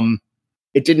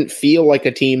 It didn't feel like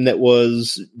a team that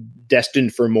was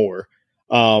destined for more.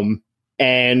 And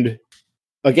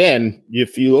again,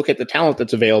 if you look at the talent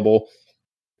that's available,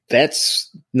 that's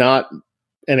not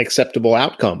an acceptable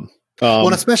outcome.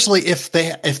 Well, especially if they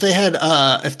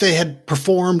had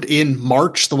performed in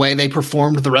March the way they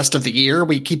performed the rest of the year,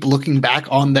 we keep looking back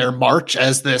on their March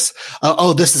as this.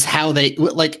 This is how they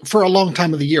like for a long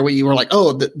time of the year. You were like,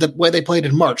 the way they played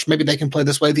in March, maybe they can play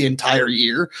this way the entire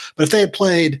year. But if they had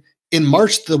played in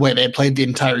March the way they had played the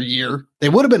entire year, they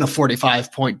would have been a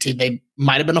 45-point team. They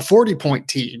might have been a 40-point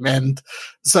team, and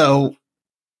so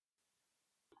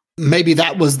maybe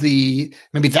that was the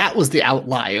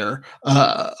outlier.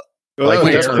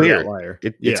 It's clear.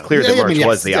 It's clear that March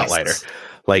was the outlier.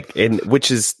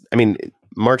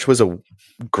 March was a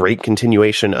great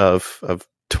continuation of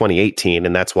 2018,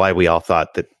 and that's why we all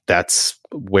thought that that's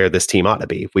where this team ought to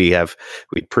be. We had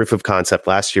proof of concept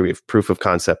last year. We have proof of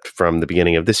concept from the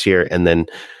beginning of this year, and then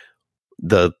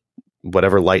the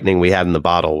whatever lightning we had in the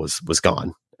bottle was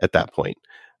gone at that point.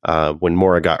 When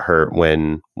Mora got hurt,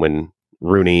 when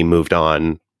Rooney moved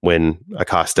on, when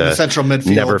Acosta central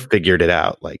midfield never figured it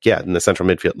out. In the central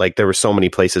midfield, there were so many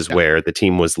places where the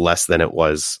team was less than it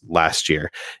was last year.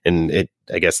 And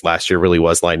I guess last year really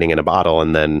was lightning in a bottle.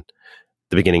 And then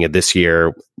the beginning of this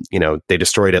year, they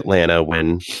destroyed Atlanta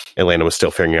when Atlanta was still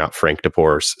figuring out Frank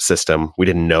DeBoer's system. We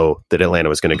didn't know that Atlanta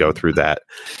was going to go through that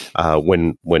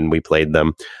when we played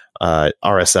them.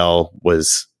 RSL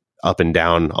was up and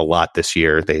down a lot this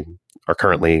year. They are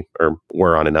currently, or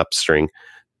were on an upswing.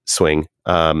 So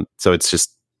it's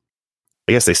just,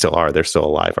 I guess they still are. They're still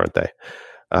alive, aren't they?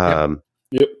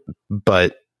 Yep.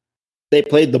 But they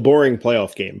played the boring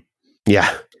playoff game.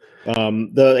 Yeah.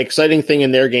 The exciting thing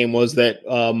in their game was that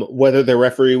whether the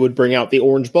referee would bring out the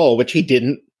orange ball, which he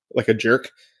didn't, like a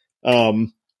jerk. But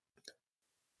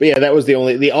yeah, that was all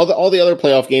the other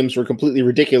playoff games were completely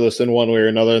ridiculous in one way or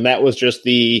another, and that was just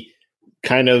the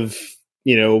kind of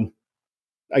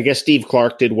I guess Steve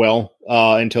Clark did well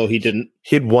until he didn't.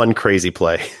 He had one crazy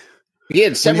play. He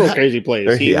had several crazy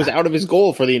plays. He was out of his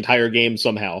goal for the entire game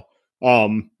somehow.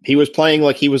 He was playing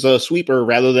like he was a sweeper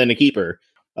rather than a keeper.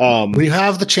 When you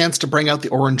have the chance to bring out the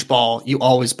orange ball, you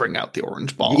always bring out the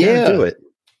orange ball. Yeah, do it.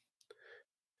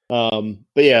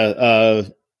 But yeah.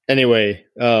 Anyway,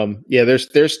 there's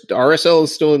RSL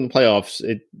is still in the playoffs.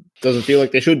 It doesn't feel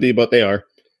like they should be, but they are.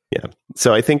 Yeah.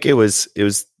 So I think it was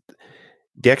the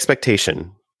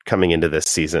expectation coming into this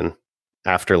season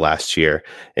after last year.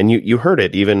 And you heard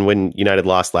it even when United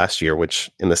lost last year, which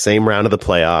in the same round of the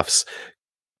playoffs,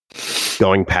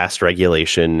 going past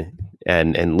regulation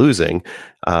and losing.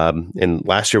 And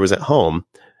last year was at home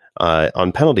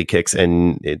on penalty kicks.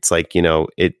 And it's like,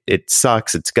 it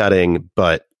sucks. It's gutting,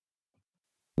 but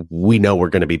we know we're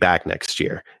going to be back next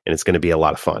year and it's going to be a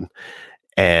lot of fun.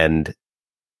 And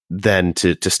then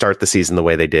to start the season the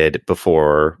way they did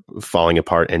before falling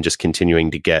apart and just continuing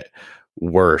to get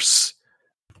worse.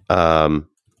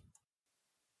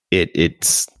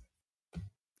 It's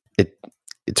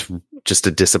just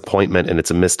a disappointment and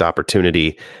it's a missed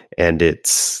opportunity. And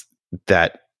it's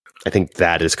that I think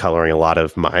that is coloring a lot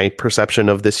of my perception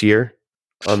of this year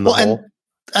on the whole.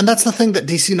 And that's the thing that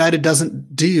DC United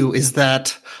doesn't do is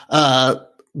that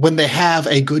when they have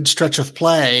a good stretch of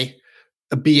play,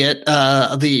 be it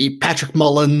the Patrick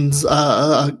Mullins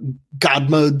God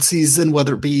mode season,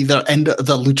 whether it be the end of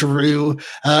the Lucharu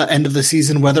end of the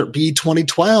season, whether it be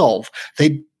 2012,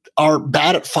 they are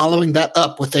bad at following that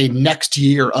up with a next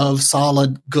year of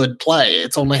solid good play.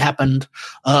 It's only happened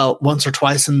once or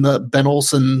twice in the Ben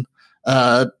Olsen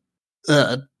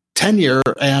tenure,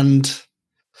 and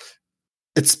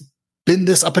it's been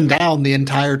this up and down the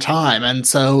entire time. And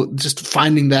so just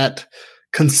finding that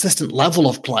consistent level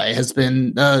of play has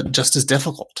been just as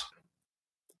difficult.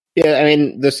 Yeah, I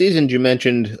mean, the seasons you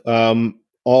mentioned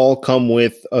all come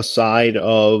with a side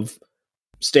of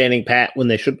standing pat when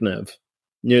they shouldn't have.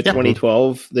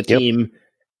 2012, the team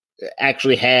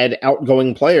actually had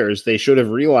outgoing players. They should have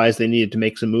realized they needed to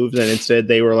make some moves, and instead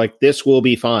they were like, this will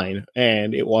be fine,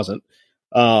 and it wasn't.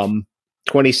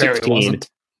 2016,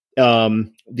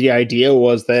 the idea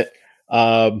was that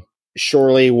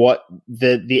surely what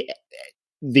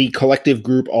the collective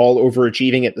group all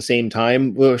overachieving at the same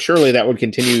time, well, surely that would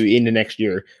continue into next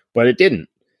year, but it didn't.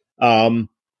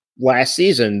 Last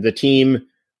season, the team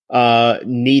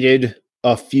needed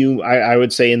a few. I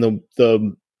would say in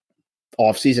the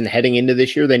offseason heading into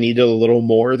this year, they needed a little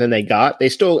more than they got. They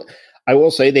still, I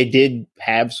will say, they did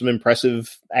have some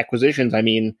impressive acquisitions. I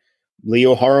mean,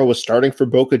 Leo Hara was starting for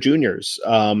Boca Juniors.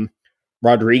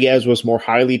 Rodriguez was more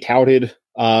highly touted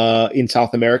in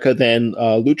South America than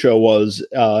Lucho was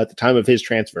at the time of his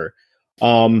transfer.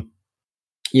 They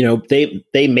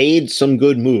made some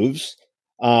good moves,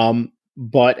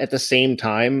 but at the same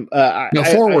time, no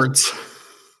forwards.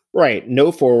 Right,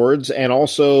 no forwards, and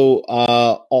also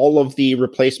all of the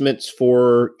replacements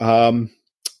for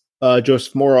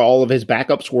Joseph Mora, all of his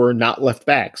backups were not left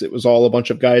backs. It was all a bunch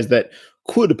of guys that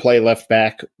could play left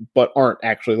back but aren't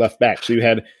actually left back. So you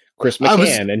had Chris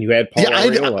McCann and you had Paul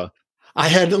Arriola. I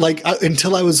had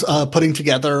until I was putting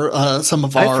together some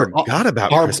of I forgot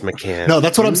about Chris McCann. No,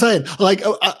 that's what I'm saying.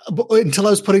 Until I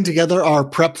was putting together our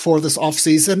prep for this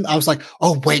offseason, I was like,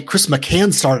 oh, wait, Chris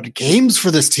McCann started games for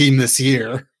this team this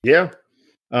year. Yeah.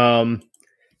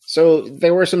 So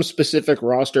there were some specific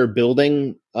roster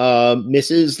building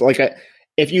misses.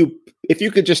 If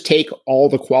you could just take all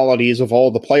the qualities of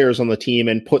all the players on the team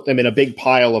and put them in a big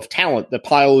pile of talent, the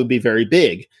pile would be very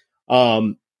big.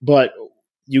 But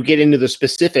you get into the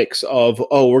specifics of,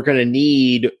 we're going to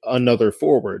need another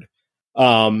forward,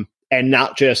 and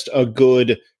not just a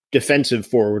good defensive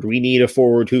forward. We need a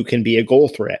forward who can be a goal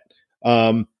threat.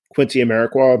 Quincy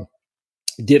Amarikwa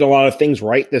did a lot of things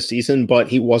right this season, but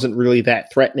he wasn't really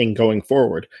that threatening going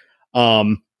forward.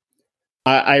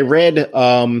 I read,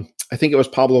 I think it was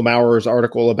Pablo Maurer's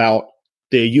article about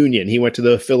the Union. He went to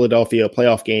the Philadelphia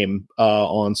playoff game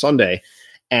on Sunday.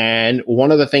 And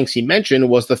one of the things he mentioned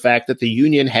was the fact that the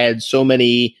Union had so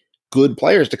many good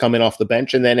players to come in off the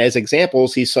bench. And then as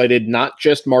examples, he cited not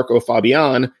just Marco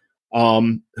Fabian,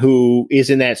 who is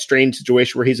in that strange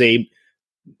situation where he's a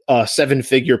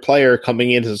 7-figure player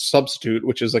coming in as a substitute,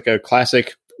 which is like a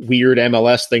classic weird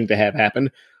MLS thing to have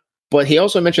happen. But he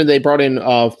also mentioned they brought in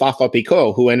Fafa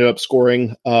Picault, who ended up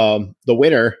scoring the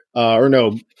winner.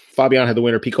 Fabian had the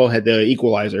winner. Picault had the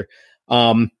equalizer.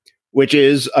 Which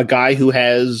is a guy who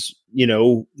has,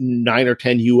 9 or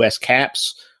 10 U.S.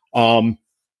 caps.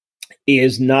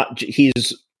 He's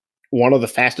one of the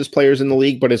fastest players in the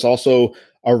league, but is also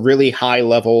a really high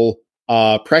level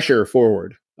pressure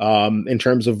forward in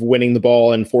terms of winning the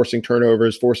ball and forcing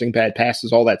turnovers, forcing bad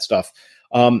passes, all that stuff.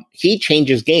 He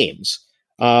changes games.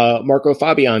 Marco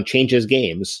Fabian changes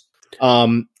games.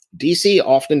 DC,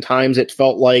 oftentimes it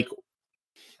felt like,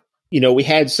 we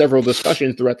had several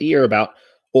discussions throughout the year about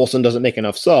Olsen doesn't make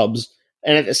enough subs.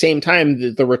 And at the same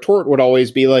time, the retort would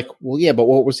always be like, well, yeah, but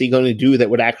what was he going to do that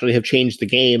would actually have changed the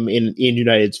game in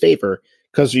United's favor?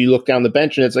 Because you look down the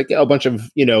bench and it's like a bunch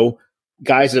of,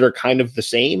 guys that are kind of the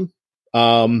same.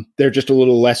 They're just a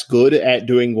little less good at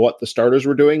doing what the starters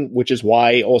were doing, which is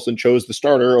why Olsen chose the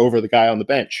starter over the guy on the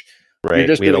bench.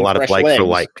 Right. We had a lot of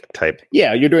like-for-like type.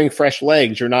 Yeah, you're doing fresh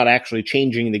legs. You're not actually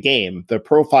changing the game. The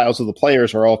profiles of the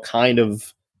players are all kind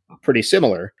of pretty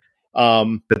similar.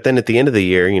 But then at the end of the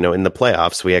year, in the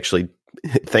playoffs, we actually,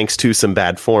 thanks to some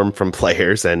bad form from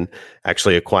players and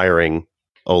actually acquiring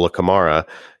Ola Kamara,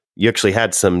 you actually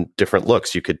had some different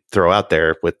looks you could throw out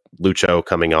there with Lucho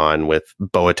coming on, with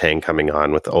Boateng coming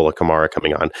on, with Ola Kamara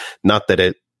coming on. Not that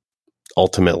it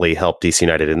ultimately helped DC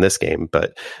United in this game,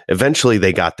 but eventually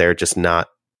they got there, just not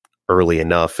early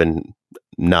enough and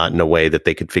not in a way that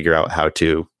they could figure out how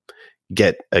to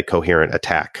get a coherent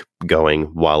attack going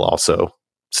while also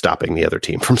stopping the other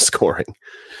team from scoring.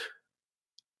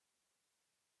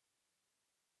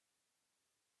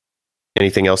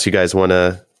 Anything else you guys want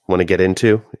to get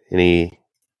into? Any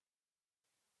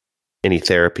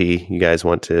therapy you guys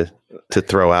want to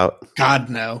throw out? God,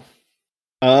 no.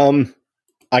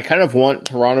 I kind of want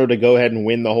Toronto to go ahead and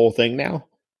win the whole thing now.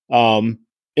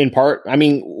 In part, I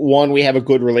mean, one, we have a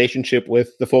good relationship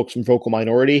with the folks from Vocal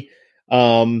Minority.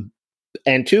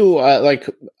 And two,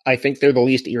 I think they're the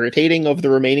least irritating of the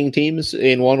remaining teams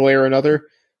in one way or another.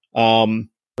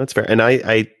 That's fair. And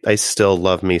I still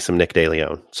love me some Nick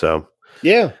DeLeon. So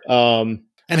yeah.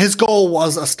 And his goal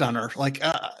was a stunner.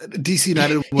 DC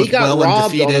United was he got well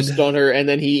robbed undefeated. on a stunner, and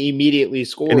then he immediately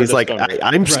scored. And he's like,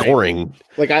 I'm scoring.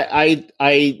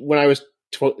 I when I was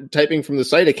typing from the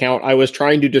site account, I was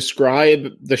trying to describe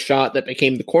the shot that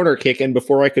became the corner kick, and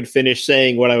before I could finish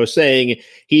saying what I was saying,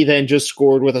 he then just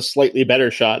scored with a slightly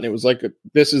better shot, and it was like,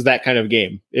 this is that kind of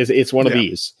game. It's one of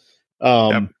these.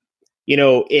 It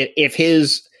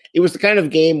was the kind of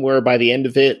game where by the end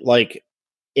of it,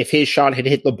 if his shot had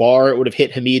hit the bar, it would have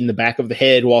hit Hamid in the back of the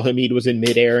head while Hamid was in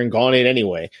midair and gone in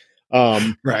anyway.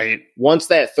 Right. Once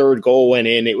that third goal went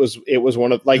in, it was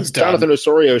one of Jonathan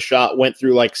Osorio's shot went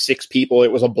through 6 people.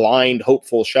 It was a blind,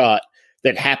 hopeful shot.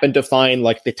 that happened to find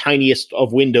like the tiniest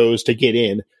of windows to get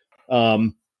in.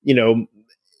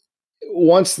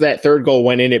 Once that third goal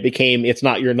went in, it's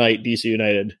not your night, DC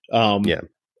United.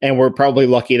 And we're probably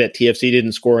lucky that TFC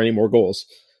didn't score any more goals.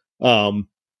 And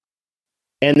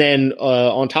then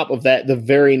on top of that, the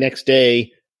very next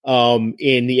day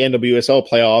in the NWSL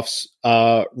playoffs,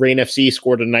 Reign FC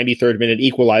scored a 93rd minute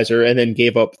equalizer and then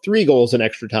gave up 3 goals in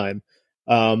extra time.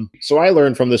 So I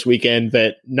learned from this weekend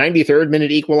that 93rd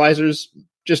minute equalizers,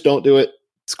 just don't do it.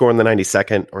 Score in the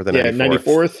 92nd or the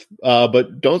 94th,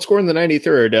 but don't score in the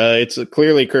 93rd. It's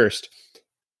clearly cursed.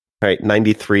 All right,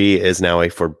 93 is now a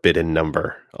forbidden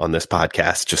number on this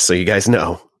podcast, just so you guys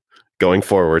know. Going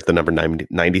forward, the number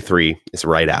 93 is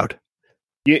right out.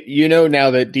 You know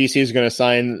now that DC is going to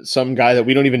sign some guy that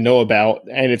we don't even know about,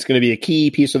 and it's going to be a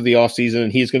key piece of the offseason,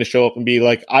 and he's going to show up and be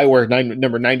like, I wear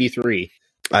number 93.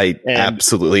 I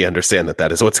absolutely understand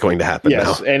that is what's going to happen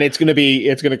now. And it's going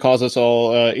to cause us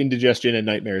all indigestion and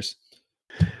nightmares.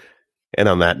 And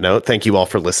on that note, thank you all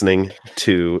for listening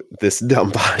to this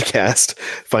dumb podcast.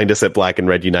 Find us at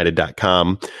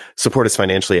blackandredunited.com. Support us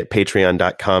financially at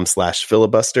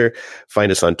patreon.com/filibuster. Find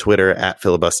us on Twitter at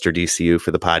filibusterdcu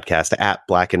for the podcast, at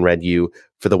blackandredu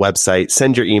for the website.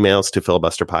 Send your emails to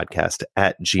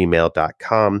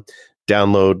filibusterpodcast@gmail.com.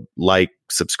 Download, like,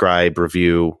 subscribe,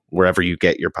 review, wherever you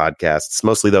get your podcasts.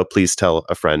 Mostly, though, please tell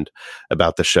a friend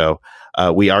about the show.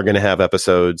 We are going to have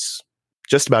episodes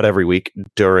just about every week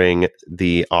during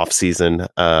the off season.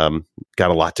 Got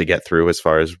a lot to get through as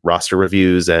far as roster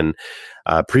reviews and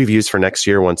previews for next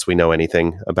year once we know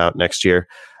anything about next year.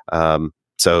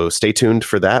 So stay tuned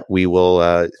for that. We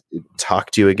will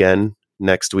talk to you again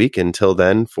next week. Until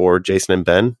then, for Jason and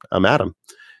Ben, I'm Adam.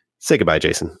 Say goodbye,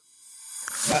 Jason.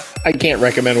 I can't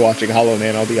recommend watching Hollow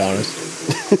Man, I'll be honest.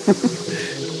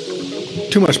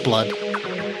 Too much blood.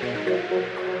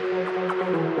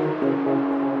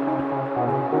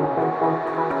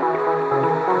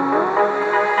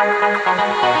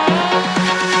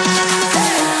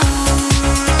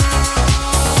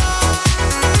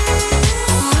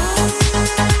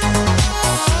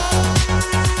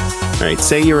 All right,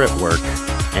 say you're at work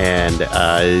and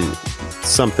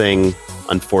something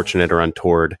unfortunate or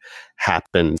untoward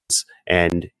happens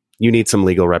and you need some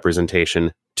legal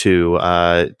representation to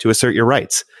assert your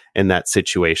rights in that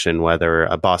situation, whether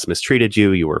a boss mistreated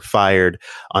you, you were fired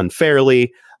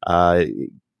unfairly,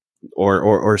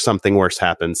 or something worse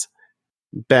happens.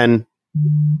 Ben,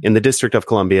 in the District of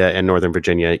Columbia and Northern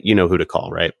Virginia, you know who to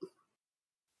call, right?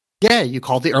 Yeah, you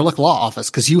call the Ehrlich Law Office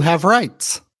because you have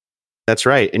rights. That's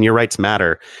right. And your rights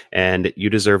matter. And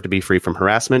you deserve to be free from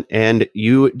harassment. And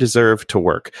you deserve to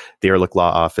work. The Ehrlich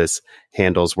Law Office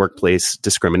handles workplace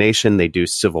discrimination. They do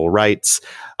civil rights.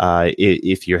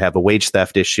 If you have a wage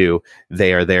theft issue,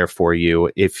 they are there for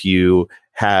you. If you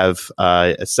have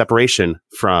a separation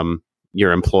from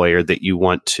your employer that you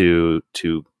want to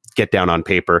get down on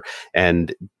paper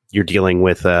and you're dealing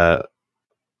with a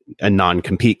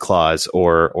non-compete clause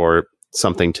or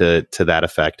something to that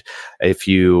effect. If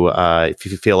you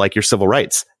feel like your civil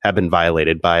rights have been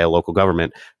violated by a local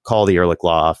government, call the Ehrlich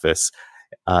Law Office.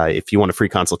 If you want a free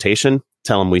consultation,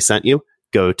 tell them we sent you.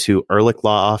 Go to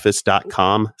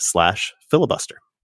ehrlichlawoffice.com/filibuster.